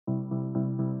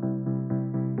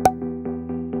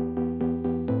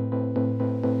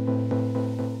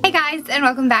guys, and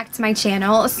welcome back to my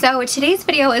channel. So today's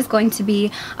video is going to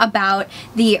be about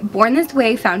the Born This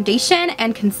Way foundation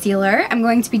and concealer. I'm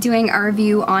going to be doing a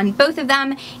review on both of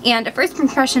them and a first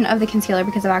impression of the concealer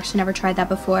because I've actually never tried that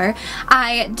before.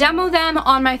 I demo them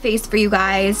on my face for you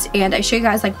guys and I show you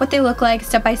guys like what they look like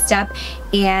step by step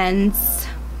and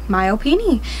my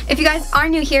opinion. If you guys are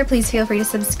new here, please feel free to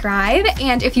subscribe,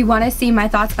 and if you want to see my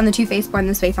thoughts on the Too Faced Born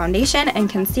This Way foundation and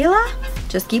concealer,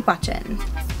 just keep watching.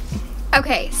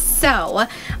 Okay, so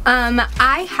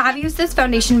I have used this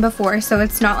foundation before, so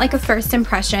it's not like a first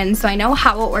impression, so I know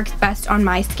how it works best on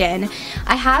my skin.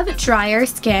 I have drier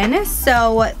skin,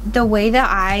 so the way that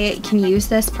I can use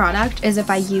this product is if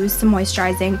I use some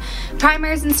moisturizing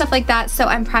primers and stuff like that. So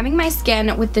I'm priming my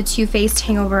skin with the Too Faced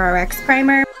Hangover RX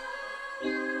primer.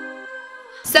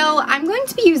 So I'm going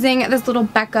to be using this little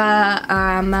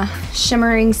Becca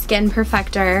Shimmering Skin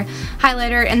Perfector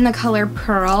highlighter in the color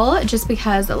Pearl, just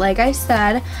because, like I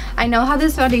said, I know how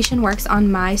this foundation works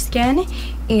on my skin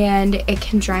and it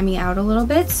can dry me out a little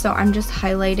bit, so I'm just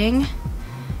highlighting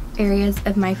areas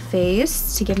of my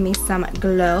face to give me some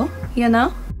glow, you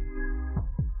know?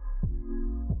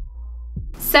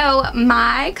 So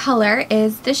my color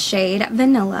is the shade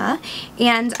Vanilla,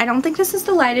 and I don't think this is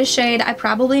the lightest shade. I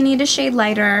probably need a shade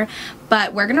lighter,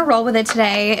 but we're gonna roll with it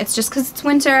today. It's just because it's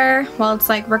winter. Well, it's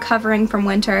like recovering from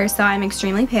winter, so I'm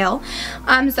extremely pale.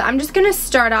 So I'm just gonna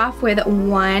start off with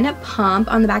one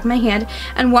pump on the back of my hand,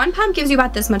 and one pump gives you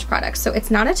about this much product, so it's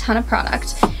not a ton of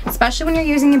product, especially when you're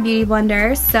using a beauty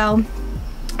blender. So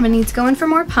I'm gonna need to go in for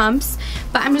more pumps,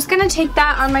 but I'm just gonna take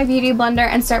that on my beauty blender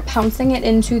and start pouncing it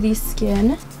into the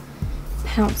skin.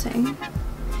 Pouncing.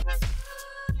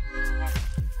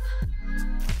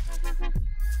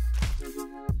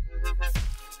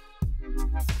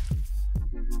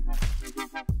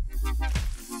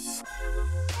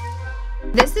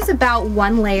 This is about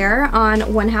one layer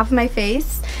on one half of my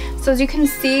face. So as you can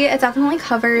see, it definitely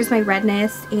covers my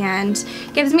redness and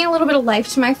gives me a little bit of life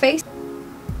to my face.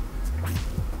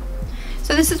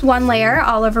 So this is one layer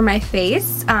all over my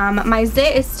face. My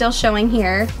zit is still showing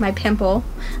here, my pimple.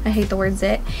 I hate the word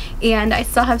zit. And I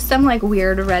still have some like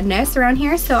weird redness around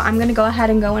here, so I'm gonna go ahead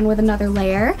and go in with another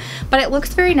layer. But it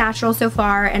looks very natural so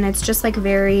far, and it's just like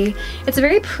it's a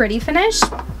very pretty finish.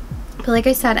 But like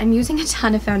I said, I'm using a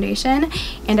ton of foundation,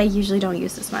 and I usually don't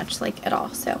use this much, like at all,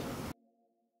 so.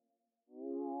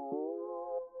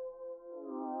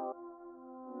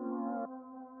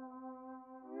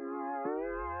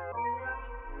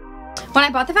 When I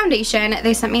bought the foundation,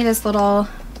 they sent me this little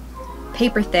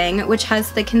paper thing which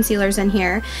has the concealers in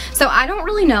here. So I don't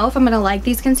really know if I'm gonna like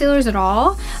these concealers at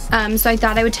all. So I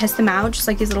thought I would test them out, just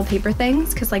like these little paper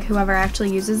things, because like whoever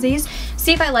actually uses these,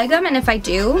 see if I like them, and if I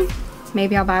do,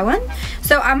 maybe I'll buy one.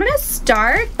 So I'm gonna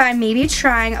start by maybe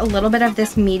trying a little bit of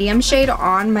this medium shade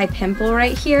on my pimple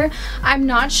right here. I'm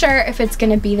not sure if it's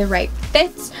gonna be the right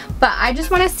fit, but I just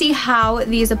wanna see how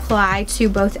these apply to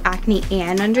both acne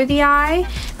and under the eye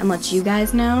and let you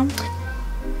guys know.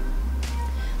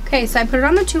 Okay, so I put it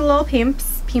on the two little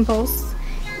pimples,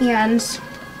 and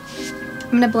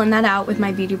I'm gonna blend that out with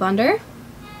my beauty blender.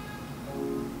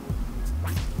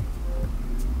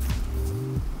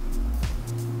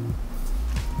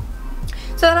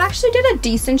 So that actually did a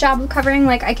decent job of covering.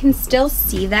 Like, I can still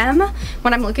see them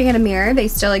when I'm looking at a mirror. They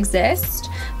still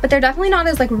exist, but they're definitely not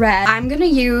as like red. I'm gonna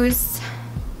use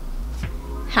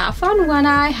half on one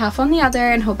eye, half on the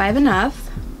other, and hope I have enough.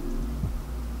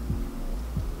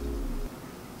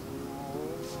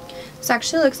 This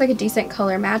actually looks like a decent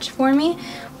color match for me.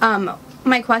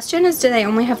 My question is, do they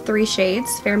only have 3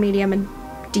 shades, fair, medium, and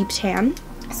deep tan?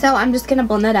 So I'm just gonna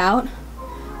blend that out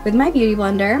with my beauty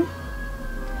blender.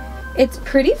 It's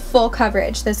pretty full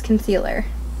coverage, this concealer.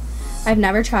 I've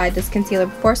never tried this concealer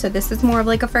before, so this is more of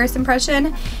like a first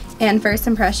impression. And first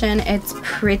impression, it's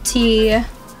pretty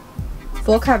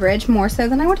full coverage, more so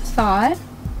than I would have thought.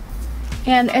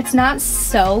 And it's not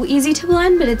so easy to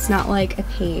blend, but it's not like a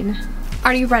pain.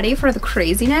 Are you ready for the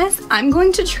craziness? I'm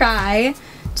going to try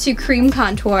to cream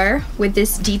contour with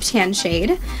this deep tan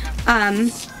shade.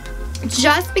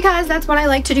 Just because that's what I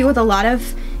like to do with a lot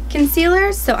of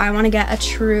concealers, so I want to get a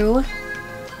true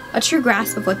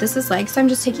grasp of what this is like. So I'm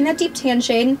just taking that deep tan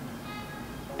shade.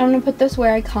 I'm going to put this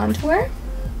where I contour.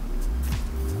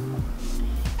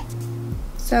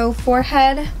 So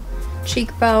forehead,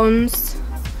 cheekbones,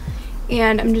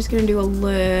 and I'm just going to do a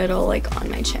little like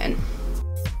on my chin.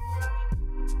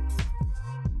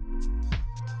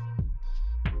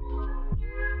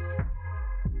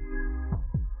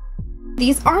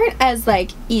 These aren't as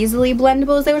like easily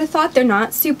blendable as I would have thought. They're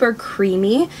not super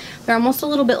creamy. They're almost a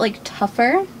little bit like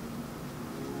tougher.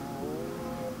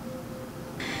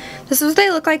 This is what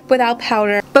they look like without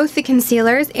powder. Both the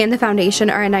concealers and the foundation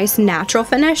are a nice natural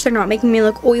finish. They're not making me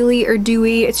look oily or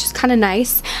dewy. It's just kind of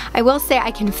nice. I will say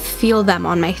I can feel them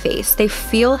on my face. They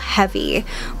feel heavy,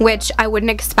 which I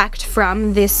wouldn't expect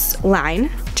from this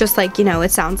line. Just like, you know,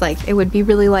 it sounds like it would be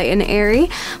really light and airy,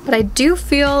 but I do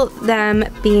feel them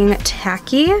being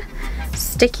tacky,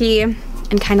 sticky,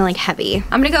 and kind of like heavy.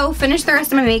 I'm gonna go finish the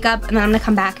rest of my makeup and then I'm gonna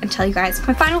come back and tell you guys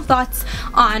my final thoughts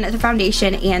on the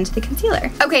foundation and the concealer.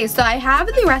 Okay, so I have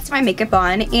the rest of my makeup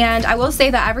on and I will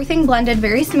say that everything blended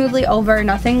very smoothly over.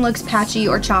 Nothing looks patchy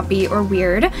or choppy or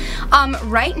weird.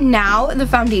 Right now the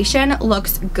foundation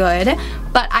looks good,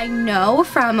 but I know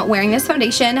from wearing this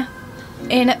foundation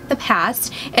in the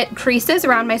past, it creases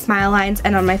around my smile lines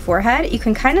and on my forehead. You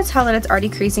can kind of tell that it's already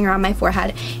creasing around my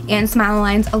forehead and smile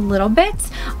lines a little bit.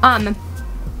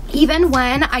 Even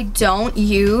when I don't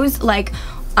use like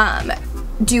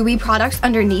dewy products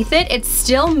underneath it, it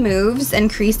still moves and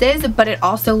creases, but it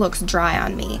also looks dry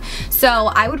on me.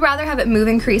 So I would rather have it move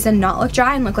and crease and not look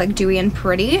dry and look like dewy and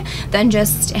pretty than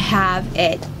just have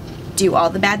it do all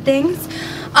the bad things.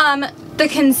 The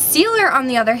concealer, on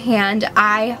the other hand,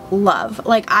 I love.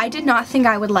 Like, I did not think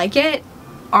I would like it.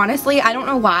 Honestly, I don't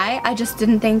know why. I just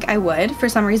didn't think I would. For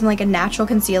some reason, like a natural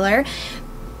concealer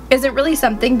isn't really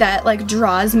something that like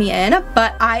draws me in,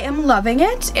 but I am loving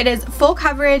it. It is full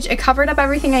coverage. It covered up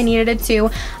everything I needed it to.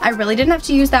 I really didn't have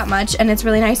to use that much, and it's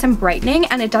really nice and brightening,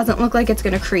 and it doesn't look like it's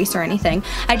gonna crease or anything.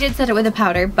 I did set it with a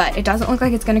powder, but it doesn't look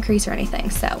like it's gonna crease or anything,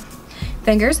 so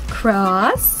fingers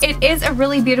crossed. It is a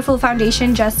really beautiful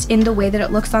foundation just in the way that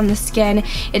it looks on the skin.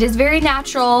 It is very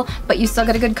natural, but you still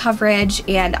get a good coverage,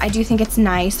 and I do think it's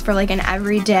nice for like an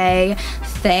everyday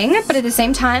thing, but at the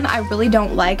same time, I really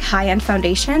don't like high-end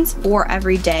foundations for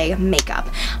everyday makeup.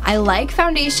 I like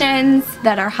foundations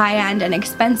that are high-end and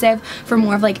expensive for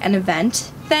more of like an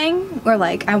event thing, where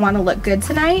like I want to look good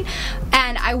tonight,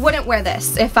 and I wouldn't wear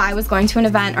this if I was going to an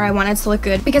event or I wanted to look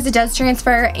good, because it does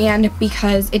transfer and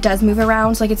because it does move around.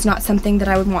 Like, it's not something that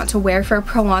I would want to wear for a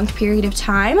prolonged period of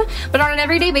time. But on an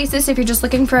everyday basis, if you're just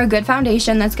looking for a good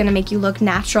foundation that's going to make you look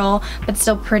natural but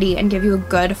still pretty and give you a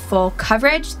good full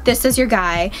coverage, this is your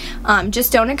guy.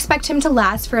 Just don't expect him to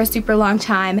last for a super long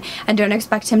time, and don't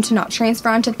expect him to not transfer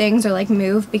onto things or like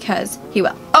move, because he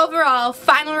will. Overall,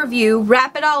 final review,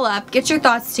 wrap it all up, get your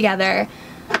thoughts together.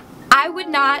 I would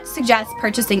not suggest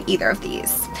purchasing either of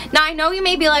these. Now, I know you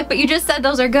may be like, but you just said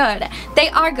those are good. They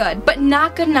are good, but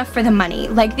not good enough for the money.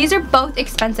 Like, these are both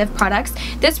expensive products.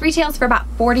 This retails for about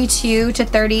 $42 to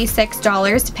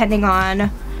 $36, depending on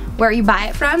where you buy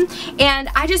it from, and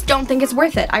I just don't think it's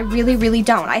worth it. I really, really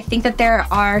don't. I think that there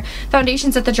are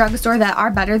foundations at the drugstore that are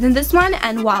better than this one,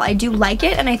 and while I do like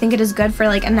it and I think it is good for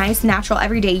like a nice natural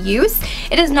everyday use,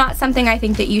 it is not something I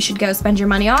think that you should go spend your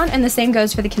money on, and the same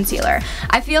goes for the concealer.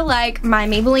 I feel like my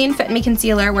Maybelline Fit Me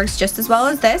concealer works just as well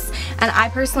as this, and I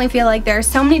personally feel like there are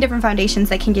so many different foundations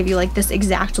that can give you like this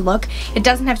exact look. It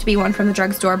doesn't have to be one from the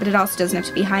drugstore, but it also doesn't have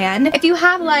to be high-end. If you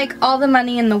have like all the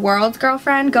money in the world,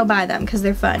 girlfriend, go buy them because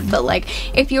they're fun. But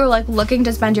like, if you're like looking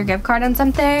to spend your gift card on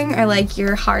something, or like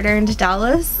your hard-earned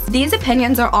dollars, these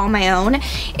opinions are all my own.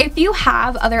 If you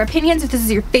have other opinions, if this is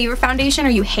your favorite foundation or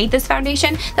you hate this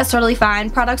foundation, that's totally fine.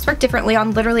 Products work differently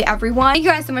on literally everyone. Thank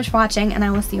you guys so much for watching, and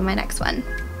I will see you in my next one.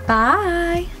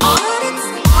 Bye!